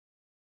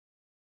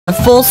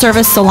a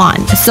full-service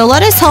salon. So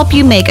let us help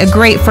you make a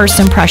great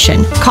first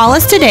impression. Call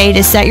us today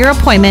to set your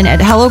appointment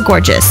at Hello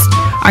Gorgeous.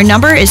 Our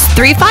number is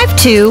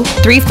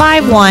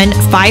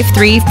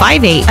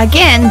 352-351-5358.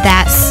 Again,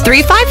 that's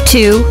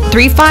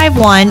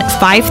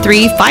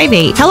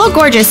 352-351-5358. Hello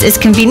Gorgeous is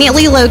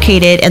conveniently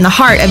located in the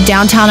heart of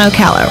downtown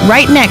Ocala,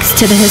 right next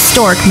to the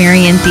historic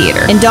Marion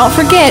Theater. And don't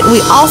forget, we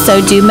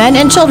also do men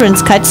and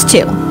children's cuts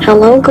too.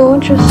 Hello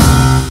Gorgeous.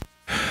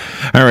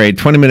 All right,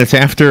 20 minutes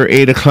after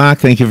 8 o'clock.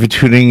 Thank you for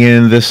tuning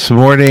in this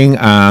morning.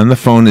 On the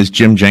phone is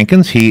Jim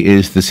Jenkins. He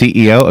is the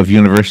CEO of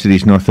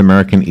Universities North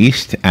American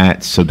East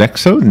at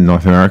Sodexo in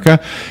North America.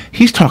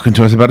 He's talking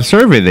to us about a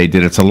survey they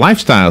did. It's a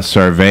lifestyle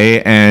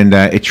survey, and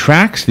it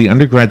tracks the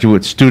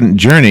undergraduate student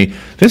journey.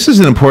 This is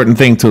an important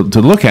thing to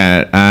look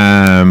at.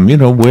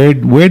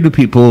 Where do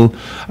people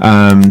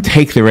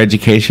take their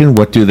education?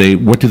 What do they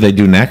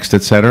do next,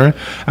 etc.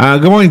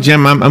 Good morning,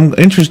 Jim. I'm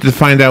interested to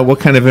find out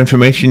what kind of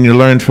information you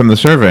learned from the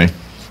survey.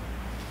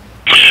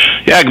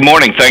 Yeah, good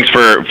morning. Thanks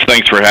for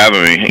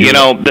having me. You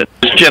know,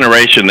 this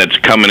generation that's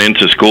coming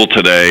into school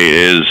today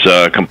is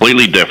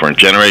completely different.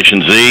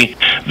 Generation Z,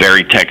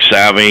 very tech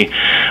savvy,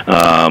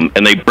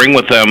 and they bring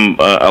with them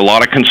a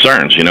lot of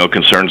concerns. You know,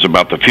 concerns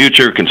about the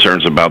future,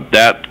 concerns about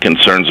debt,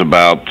 concerns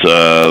about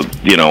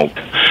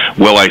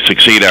will I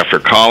succeed after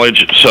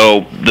college?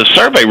 So the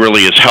survey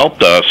really has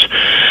helped us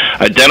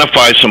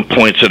identify some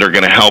points that are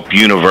going to help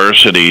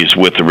universities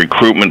with the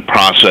recruitment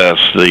process,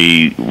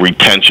 the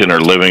retention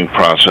or living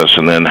process,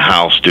 and then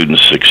how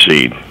students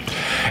succeed.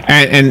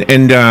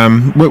 And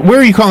where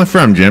are you calling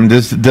from, Jim?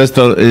 Is the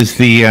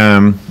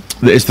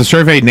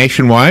survey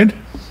nationwide?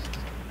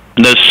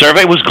 The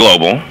survey was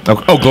global.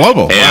 Oh,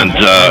 global. And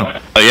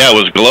it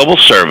was a global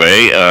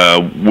survey.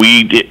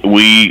 We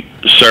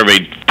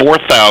surveyed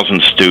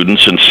 4,000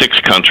 students in 6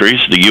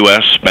 countries: the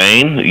U.S.,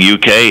 Spain, the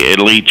U.K.,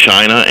 Italy,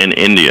 China, and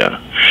India.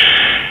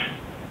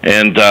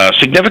 And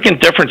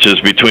significant differences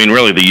between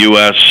really the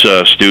U.S.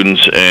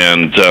 Students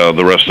and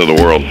the rest of the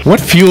world. What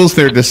fuels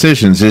their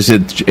decisions? Is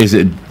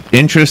it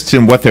interest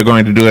in what they're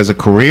going to do as a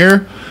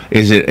career?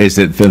 Is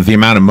it the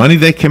amount of money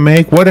they can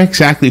make? What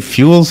exactly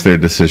fuels their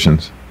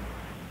decisions?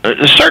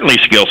 Certainly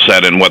skill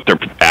set and what they're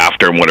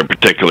after and what a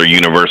particular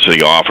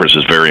university offers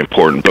is very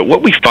important. But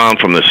what we found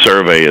from this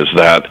survey is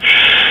that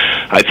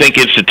I think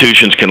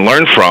institutions can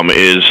learn from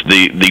is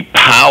the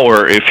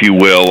power, if you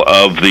will,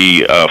 of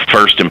the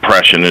first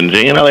impression. And,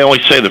 they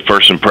always say the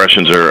first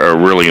impressions are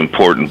really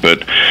important.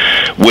 But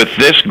with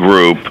this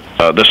group,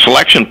 the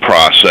selection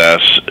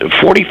process,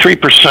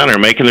 43% are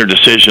making their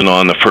decision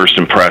on the first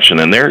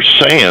impression. And they're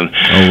saying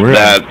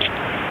that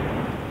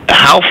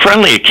how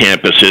friendly a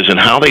campus is and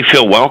how they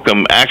feel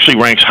welcome actually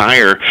ranks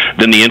higher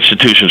than the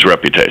institution's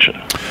reputation.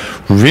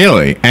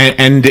 Really?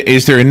 And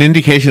is there an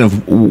indication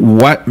of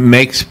what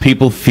makes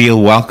people feel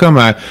welcome?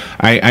 I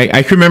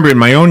can remember in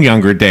my own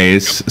younger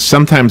days,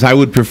 sometimes I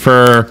would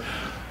prefer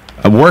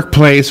a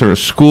workplace or a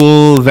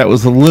school that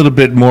was a little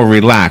bit more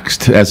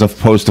relaxed as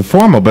opposed to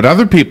formal, but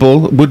other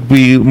people would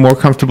be more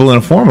comfortable in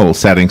a formal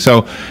setting.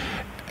 So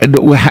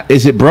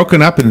is it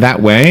broken up in that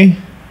way?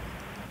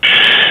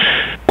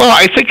 Well,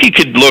 I think you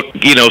could look,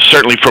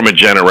 certainly from a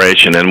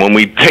generation. And when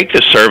we take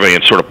this survey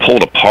and sort of pull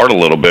it apart a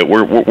little bit,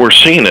 we're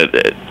seeing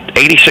it.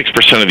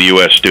 86% of the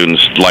U.S.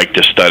 students like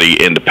to study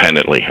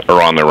independently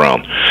or on their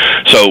own.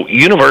 So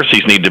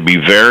universities need to be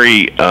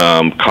very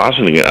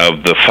cognizant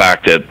of the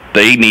fact that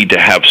they need to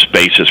have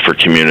spaces for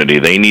community.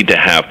 They need to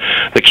have,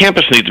 the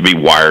campus needs to be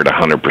wired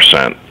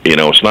 100%.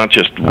 It's not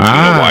just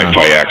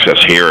Wi-Fi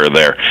access here or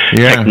there.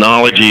 Yeah.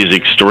 Technology is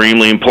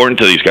extremely important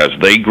to these guys.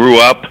 They grew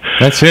up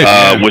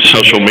with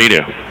social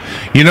media.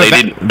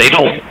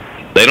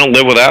 They don't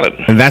live without it.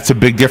 And that's a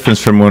big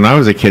difference from when I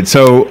was a kid.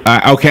 So,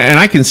 okay, and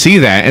I can see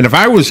that. And if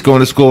I was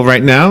going to school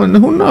right now, and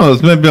who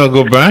knows, maybe I'll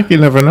go back, you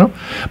never know.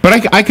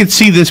 But I could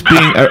see this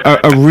being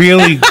a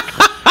really...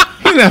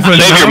 You never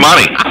Save know. your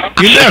money.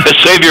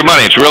 Save your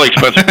money. It's really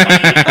expensive.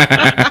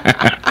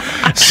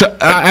 So,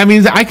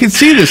 I could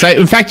see this.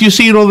 In fact, you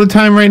see it all the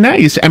time right now.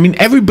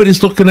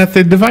 Everybody's looking at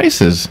their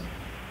devices.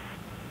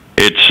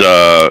 It's...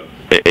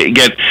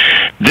 Again,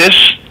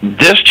 this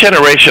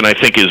generation, I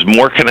think, is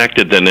more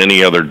connected than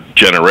any other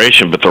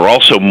generation, but they're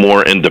also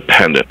more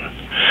independent.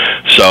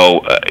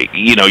 So,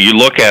 you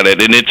look at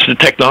it, and it's the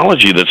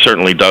technology that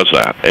certainly does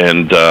that.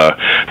 And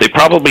they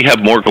probably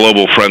have more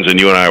global friends than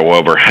you and I will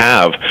ever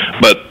have,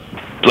 but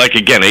like,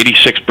 again,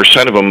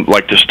 86% of them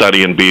like to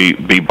study and be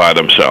by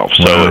themselves.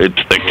 So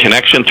it's the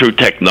connection through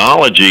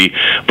technology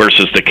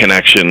versus the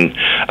connection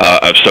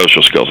of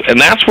social skills. And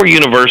that's where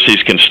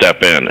universities can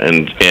step in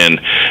and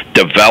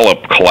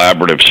develop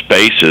collaborative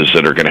spaces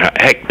that are going to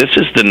heck, this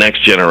is the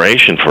next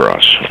generation for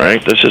us,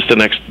 right? This is the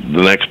next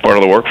part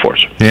of the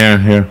workforce.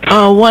 Yeah.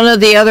 One of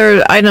the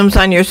other items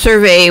on your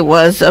survey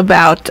was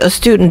about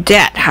student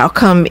debt. How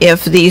come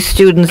if these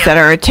students that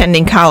are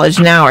attending college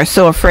now are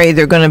so afraid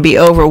they're going to be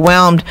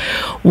overwhelmed,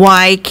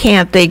 why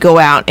can't they go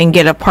out and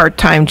get a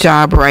part-time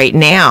job right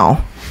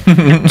now?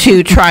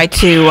 to try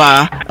to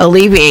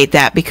alleviate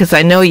that, because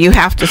I know you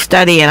have to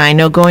study, and I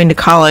know going to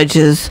college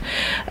is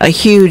a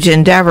huge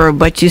endeavor,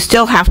 but you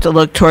still have to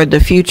look toward the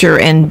future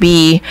and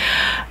be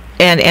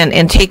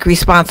and take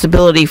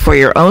responsibility for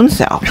your own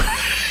self.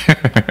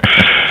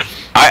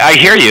 I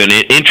hear you, and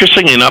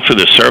interestingly enough, for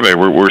this survey,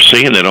 we're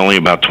seeing that only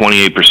about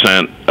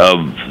 28%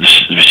 of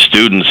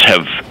students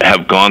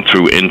have gone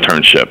through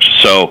internships.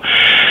 So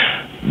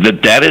the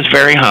debt is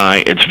very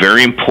high. It's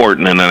very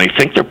important, and I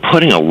think they're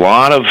putting a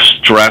lot of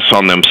stress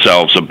on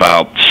themselves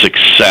about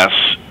success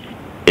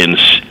in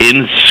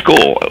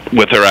school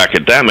with their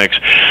academics.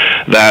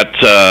 That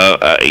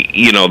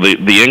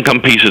the income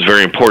piece is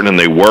very important, and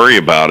they worry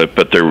about it.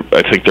 But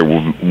I think they're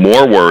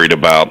more worried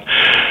about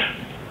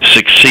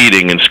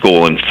succeeding in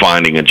school and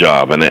finding a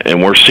job,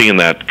 and we're seeing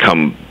that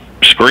come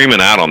screaming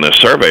out on this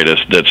survey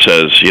that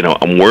says,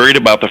 I'm worried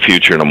about the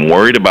future, and I'm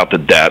worried about the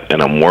debt,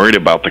 and I'm worried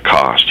about the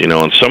cost. And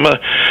some of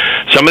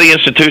the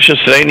institutions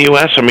today in the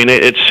U.S., I mean,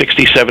 it's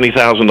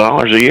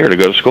 $60,000-$70,000 a year to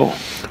go to school.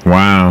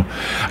 Wow.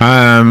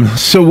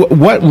 So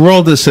what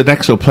role does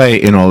Sodexo play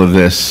in all of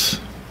this?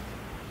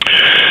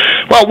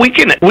 Well, we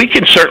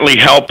can certainly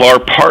help our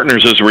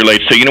partners as it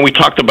relates to, we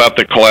talked about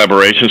the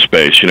collaboration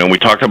space, we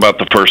talked about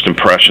the first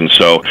impression.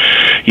 So,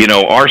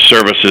 our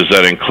services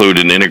that include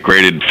an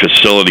integrated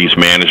facilities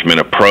management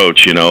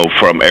approach,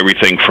 from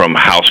everything from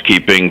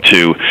housekeeping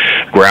to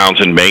grounds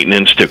and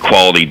maintenance to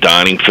quality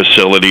dining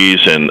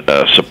facilities, and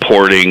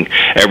supporting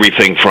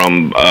everything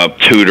from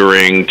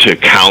tutoring to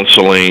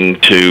counseling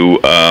to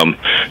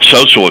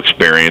social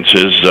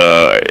experiences,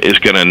 is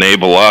going to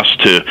enable us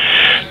to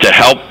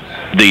help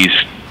these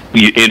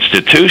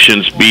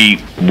institutions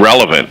be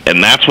relevant,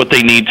 and that's what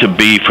they need to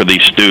be for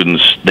these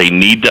students. They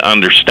need to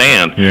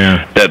understand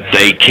that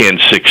they can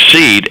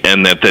succeed,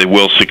 and that they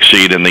will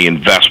succeed, and the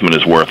investment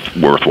is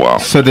worthwhile.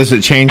 So does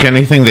it change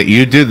anything that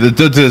you do?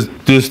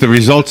 Does the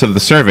results of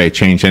the survey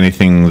change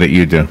anything that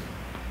you do?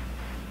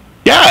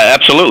 Yeah,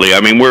 absolutely.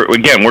 I mean,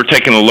 we're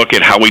taking a look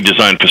at how we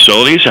design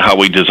facilities, how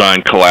we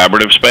design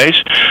collaborative space.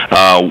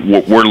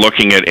 We're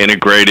looking at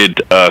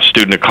integrated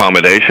student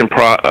accommodation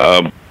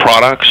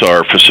products,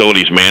 or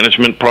facilities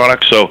management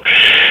products. So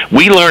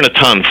we learn a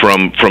ton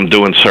from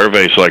doing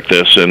surveys like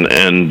this, and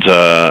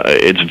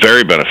it's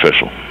very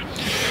beneficial.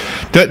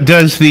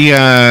 Does the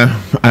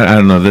I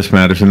don't know if this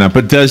matters or not,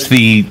 but does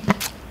the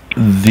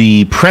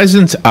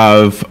presence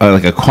of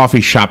like a coffee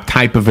shop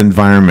type of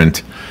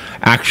environment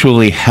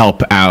actually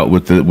help out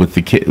with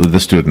the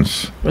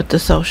students, with the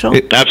social?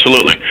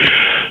 Absolutely.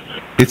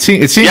 It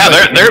seems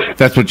like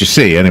that's what you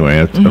see anyway.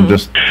 I'm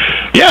just.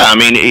 Yeah, I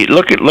mean,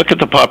 look at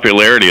the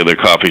popularity of the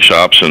coffee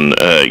shops, and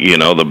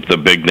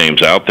the big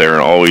names out there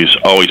are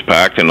always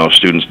packed, and those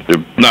students,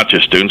 not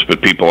just students,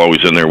 but people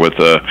always in there with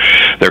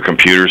their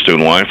computers doing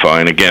Wi-Fi.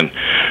 And again,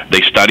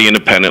 they study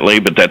independently,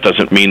 but that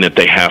doesn't mean that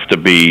they have to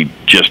be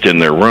just in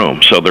their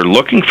room. So they're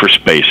looking for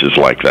spaces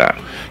like that.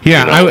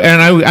 Yeah,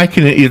 I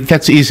can.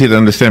 That's easy to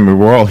understand. But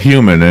we're all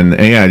human, and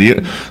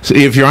so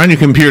if you're on your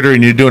computer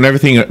and you're doing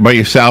everything by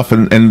yourself,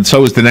 and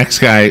so is the next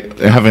guy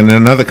having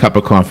another cup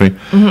of coffee.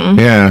 Mm-hmm.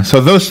 Yeah,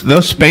 so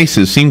those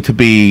spaces seem to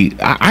be.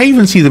 I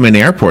even see them in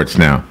airports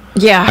now.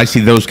 Yeah, I see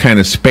those kind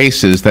of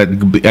spaces that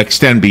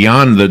extend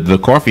beyond the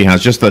coffee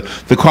house. Just the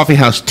coffee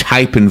house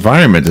type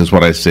environment is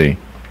what I see.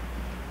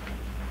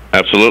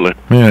 Absolutely.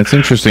 Yeah, it's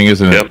interesting,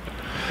 isn't it? Yep.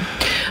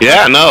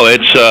 Yeah, no,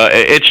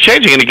 it's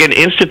changing, and again,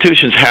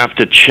 institutions have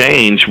to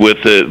change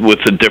with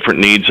the different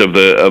needs of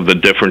the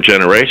different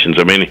generations.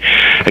 I mean,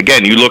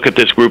 again, you look at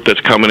this group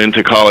that's coming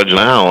into college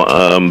now.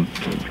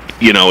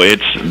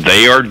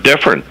 They are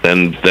different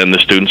than the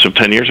students of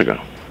 10 years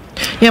ago.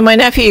 Yeah, my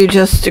nephew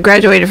just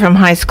graduated from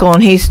high school,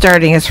 and he's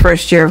starting his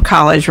first year of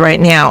college right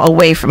now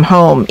away from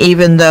home.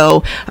 Even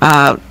though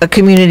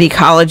community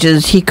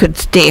colleges, he could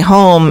stay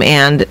home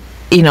and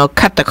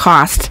cut the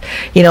cost,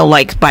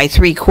 like by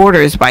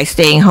 3/4 by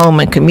staying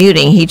home and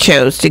commuting. He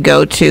chose to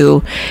go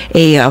to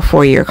a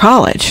 4-year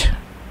college.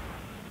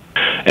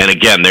 And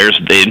again, there's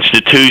the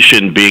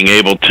institution being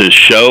able to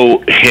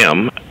show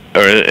him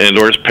or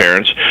his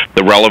parents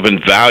the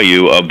relevant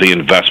value of the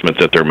investment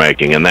that they're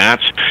making, and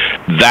that's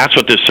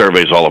what this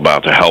survey is all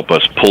about, to help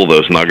us pull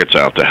those nuggets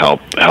out to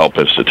help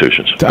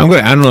institutions. I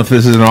don't know if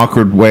this is an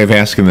awkward way of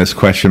asking this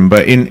question,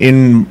 but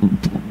in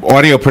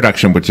audio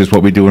production, which is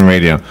what we do in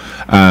radio,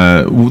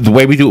 the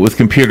way we do it with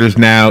computers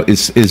now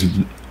is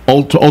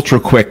ultra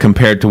quick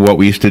compared to what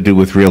we used to do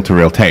with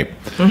reel-to-reel tape.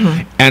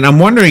 Mm-hmm. And I'm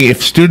wondering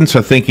if students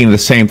are thinking the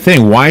same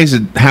thing. Why does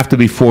it have to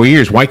be 4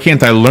 years? Why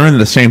can't I learn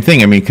the same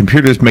thing? I mean,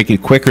 computers make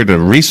it quicker to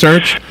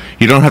research.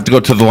 You don't have to go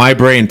to the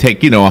library and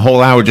take a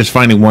whole hour just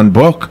finding one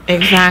book.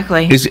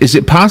 Exactly. Is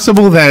it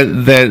possible that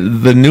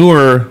the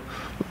newer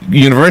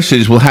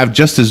universities will have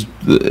just as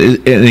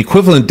an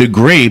equivalent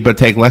degree but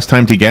take less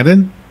time to get it?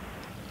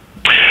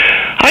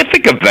 I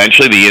think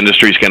eventually the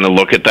industry's going to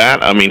look at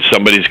that. I mean,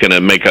 somebody's going to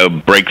make a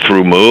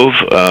breakthrough move,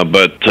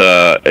 but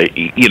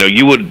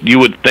you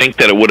would think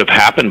that it would have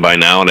happened by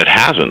now, and it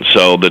hasn't.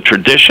 So the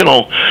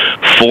traditional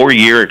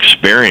 4-year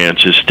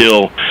experience is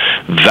still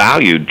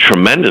valued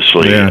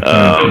tremendously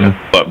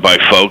by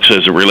folks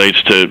as it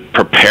relates to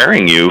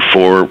preparing you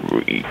for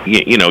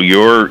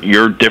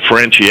your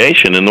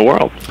differentiation in the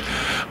world.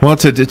 Well,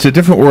 it's a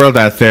different world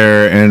out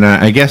there, and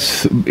I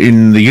guess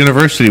in the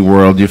university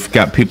world, you've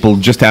got people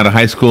just out of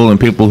high school and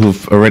people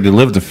who've already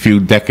lived a few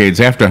decades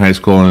after high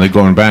school, and they're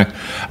going back.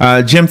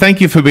 Jim,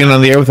 thank you for being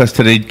on the air with us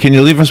today. Can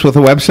you leave us with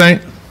a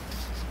website?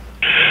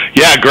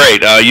 Yeah,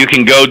 great. You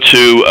can go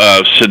to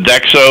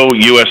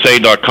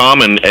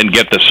sodexousa.com and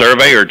get the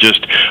survey, or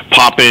just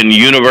pop in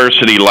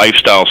University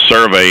Lifestyle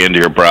Survey into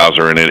your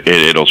browser, and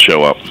it'll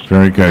show up.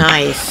 Very good.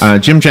 Nice.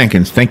 Jim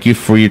Jenkins, thank you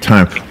for your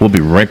time. We'll be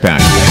right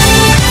back.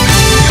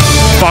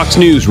 Fox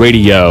News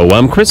Radio,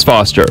 I'm Chris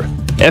Foster.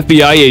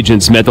 FBI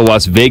agents met the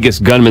Las Vegas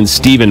gunman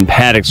Stephen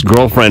Paddock's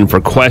girlfriend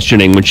for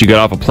questioning when she got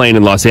off a plane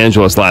in Los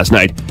Angeles last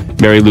night.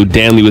 Mary Lou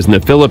Danley was in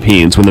the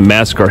Philippines when the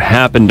massacre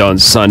happened on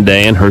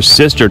Sunday, and her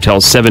sister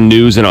tells 7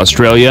 News in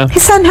Australia, he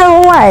sent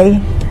her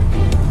away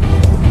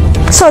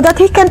so that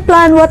he can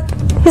plan what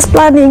he's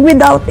planning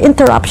without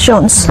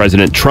interruptions.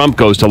 President Trump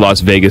goes to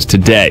Las Vegas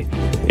today.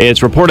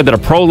 It's reported that a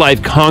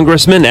pro-life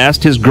congressman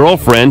asked his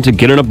girlfriend to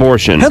get an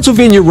abortion.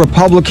 Pennsylvania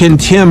Republican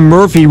Tim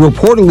Murphy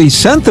reportedly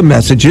sent the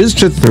messages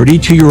to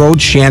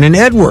 32-year-old Shannon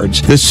Edwards.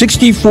 The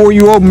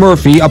 64-year-old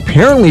Murphy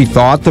apparently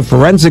thought the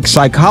forensic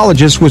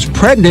psychologist was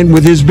pregnant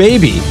with his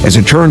baby. As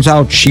it turns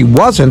out, she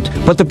wasn't,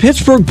 but the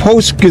Pittsburgh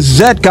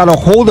Post-Gazette got a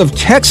hold of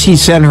texts he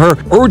sent her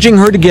urging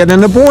her to get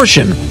an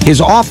abortion.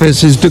 His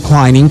office is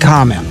declining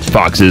comment.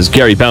 Fox's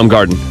Gary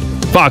Baumgarten.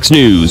 Fox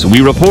News,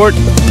 we report,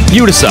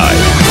 you decide.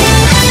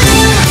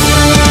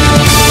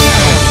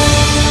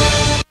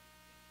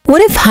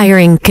 What if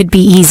hiring could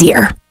be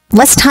easier,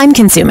 less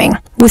time-consuming,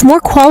 with more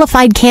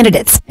qualified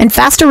candidates and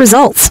faster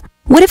results?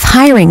 What if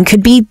hiring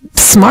could be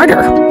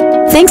smarter?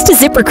 Thanks to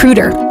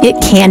ZipRecruiter, it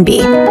can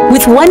be.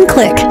 With one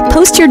click,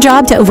 post your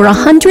job to over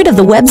 100 of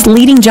the web's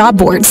leading job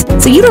boards,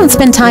 so you don't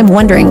spend time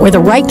wondering where the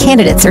right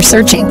candidates are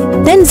searching.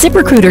 Then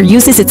ZipRecruiter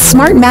uses its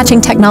smart matching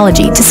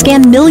technology to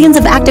scan millions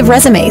of active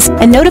resumes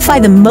and notify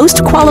the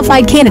most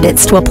qualified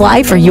candidates to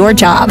apply for your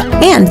job.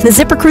 And the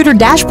ZipRecruiter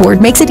dashboard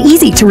makes it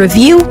easy to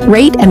review,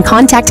 rate, and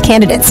contact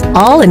candidates,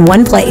 all in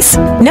one place.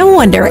 No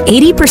wonder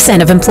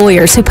 80% of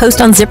employers who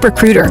post on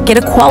ZipRecruiter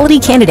get a quality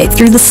candidate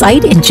through the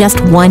site in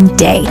just one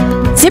day.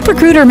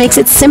 ZipRecruiter makes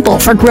it simple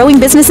for growing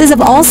businesses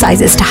of all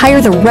sizes to hire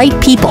the right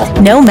people,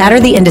 no matter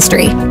the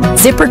industry.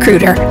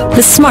 ZipRecruiter,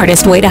 the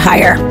smartest way to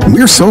hire.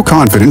 We're so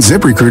confident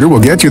ZipRecruiter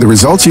will get you the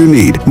results you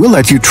need. We'll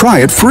let you try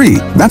it free.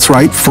 That's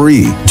right,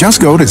 free.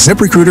 Just go to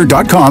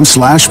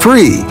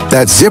ZipRecruiter.com/free.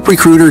 That's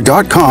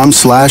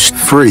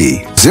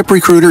ZipRecruiter.com/free.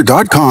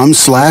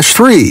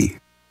 ZipRecruiter.com/free.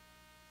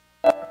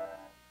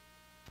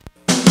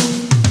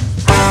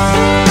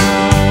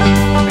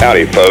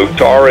 Howdy folks,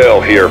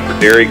 RL here for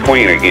Dairy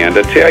Queen again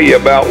to tell you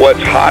about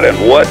what's hot and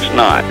what's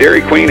not.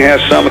 Dairy Queen has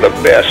some of the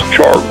best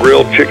charred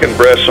grilled chicken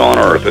breasts on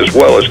earth, as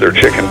well as their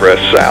chicken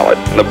breast salad.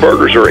 And the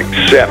burgers are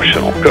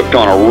exceptional, cooked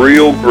on a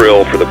real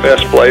grill for the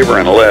best flavor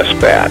and less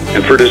fat.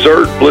 And for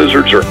dessert,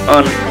 blizzards are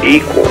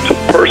unequaled. So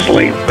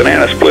personally,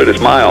 banana split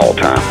is my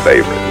all-time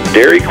favorite.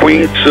 Dairy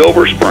Queen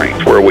Silver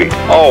Springs, where we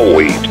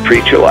always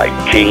treat you like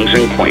kings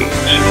and queens.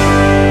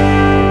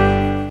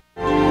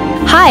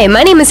 Hi,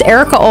 my name is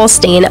Erica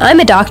Olstein. I'm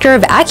a doctor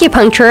of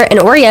acupuncture and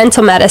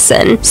oriental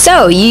medicine.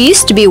 So, you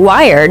used to be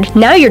wired,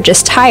 now you're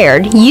just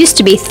tired. You used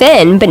to be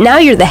thin, but now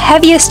you're the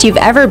heaviest you've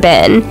ever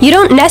been. You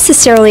don't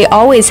necessarily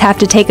always have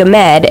to take a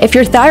med if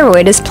your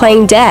thyroid is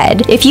playing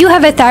dead. If you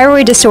have a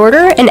thyroid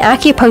disorder, an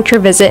acupuncture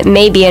visit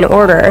may be in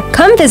order.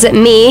 Come visit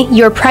me,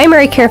 your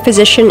primary care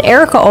physician,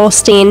 Erica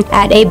Olstein,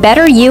 at A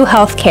Better You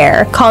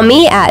Healthcare. Call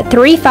me at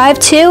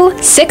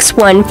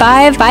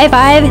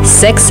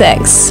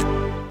 352-615-5566.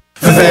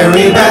 The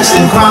very best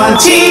in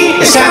quality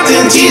is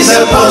Captain T's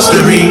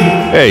Upholstery.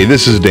 Hey,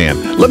 this is Dan.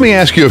 Let me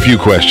ask you a few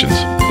questions.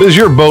 Does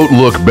your boat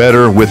look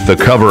better with the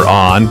cover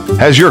on?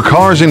 Has your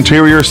car's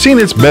interior seen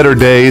its better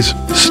days?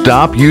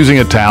 Stop using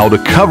a towel to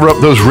cover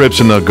up those rips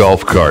in the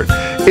golf cart.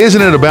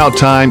 Isn't it about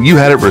time you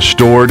had it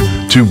restored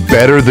to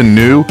better than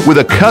new with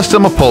a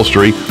custom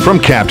upholstery from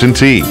Captain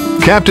T?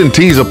 Captain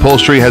T's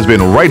Upholstery has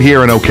been right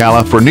here in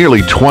Ocala for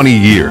nearly 20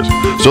 years,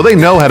 so they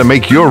know how to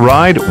make your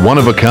ride one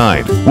of a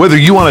kind. Whether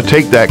you want to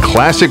take that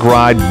classic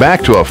ride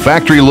back to a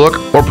factory look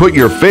or put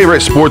your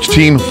favorite sports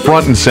team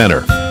front and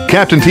center,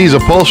 Captain T's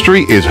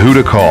Upholstery is who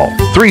to call.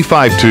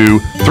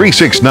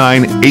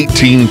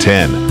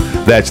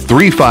 352-369-1810. That's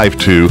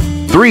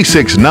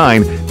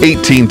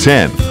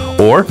 352-369-1810.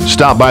 Or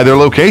stop by their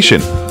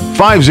location,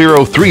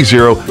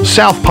 5030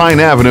 South Pine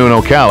Avenue in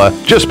Ocala,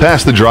 just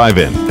past the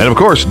drive-in. And of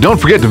course, don't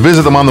forget to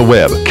visit them on the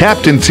web,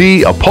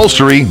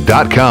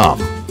 CaptainTUpholstery.com.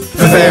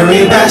 The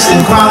very best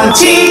in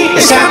quality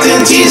is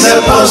Captain T's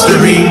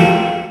Upholstery.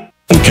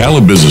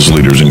 Ocala Business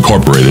Leaders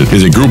Incorporated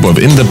is a group of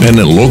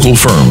independent local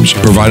firms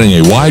providing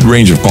a wide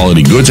range of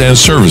quality goods and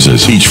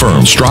services. Each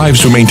firm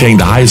strives to maintain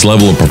the highest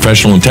level of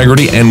professional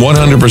integrity and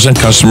 100%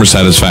 customer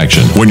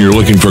satisfaction. When you're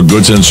looking for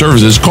goods and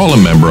services, call a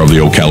member of the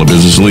Ocala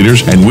Business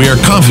Leaders, and we are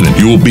confident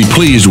you will be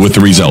pleased with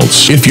the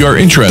results. If you are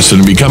interested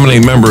in becoming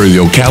a member of the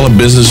Ocala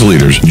Business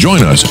Leaders,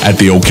 join us at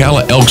the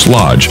Ocala Elks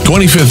Lodge,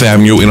 25th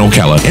Avenue in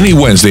Ocala, any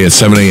Wednesday at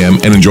 7 a.m.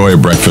 and enjoy a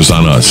breakfast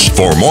on us.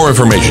 For more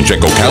information,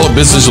 check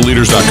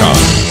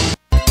OcalaBusinessLeaders.com.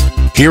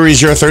 Here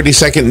is your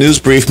 30-second news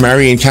brief.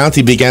 Marion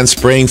County began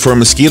spraying for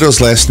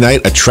mosquitoes last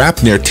night. A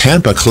trap near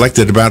Tampa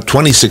collected about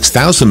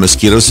 26,000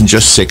 mosquitoes in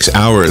just 6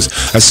 hours.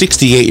 A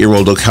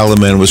 68-year-old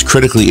Ocala man was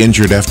critically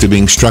injured after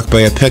being struck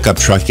by a pickup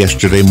truck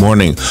yesterday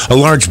morning. A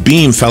large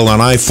beam fell on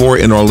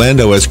I-4 in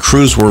Orlando as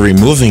crews were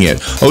removing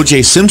it.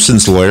 O.J.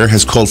 Simpson's lawyer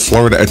has called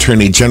Florida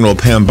Attorney General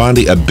Pam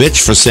Bondi a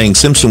bitch for saying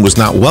Simpson was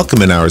not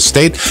welcome in our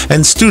state,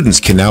 and students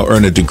can now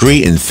earn a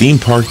degree in theme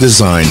park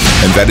design.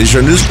 And that is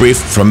your news brief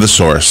from The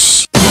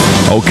Source.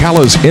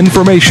 Ocala's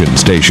information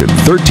station,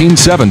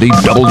 1370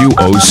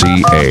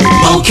 WOCA.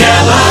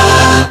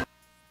 Ocala.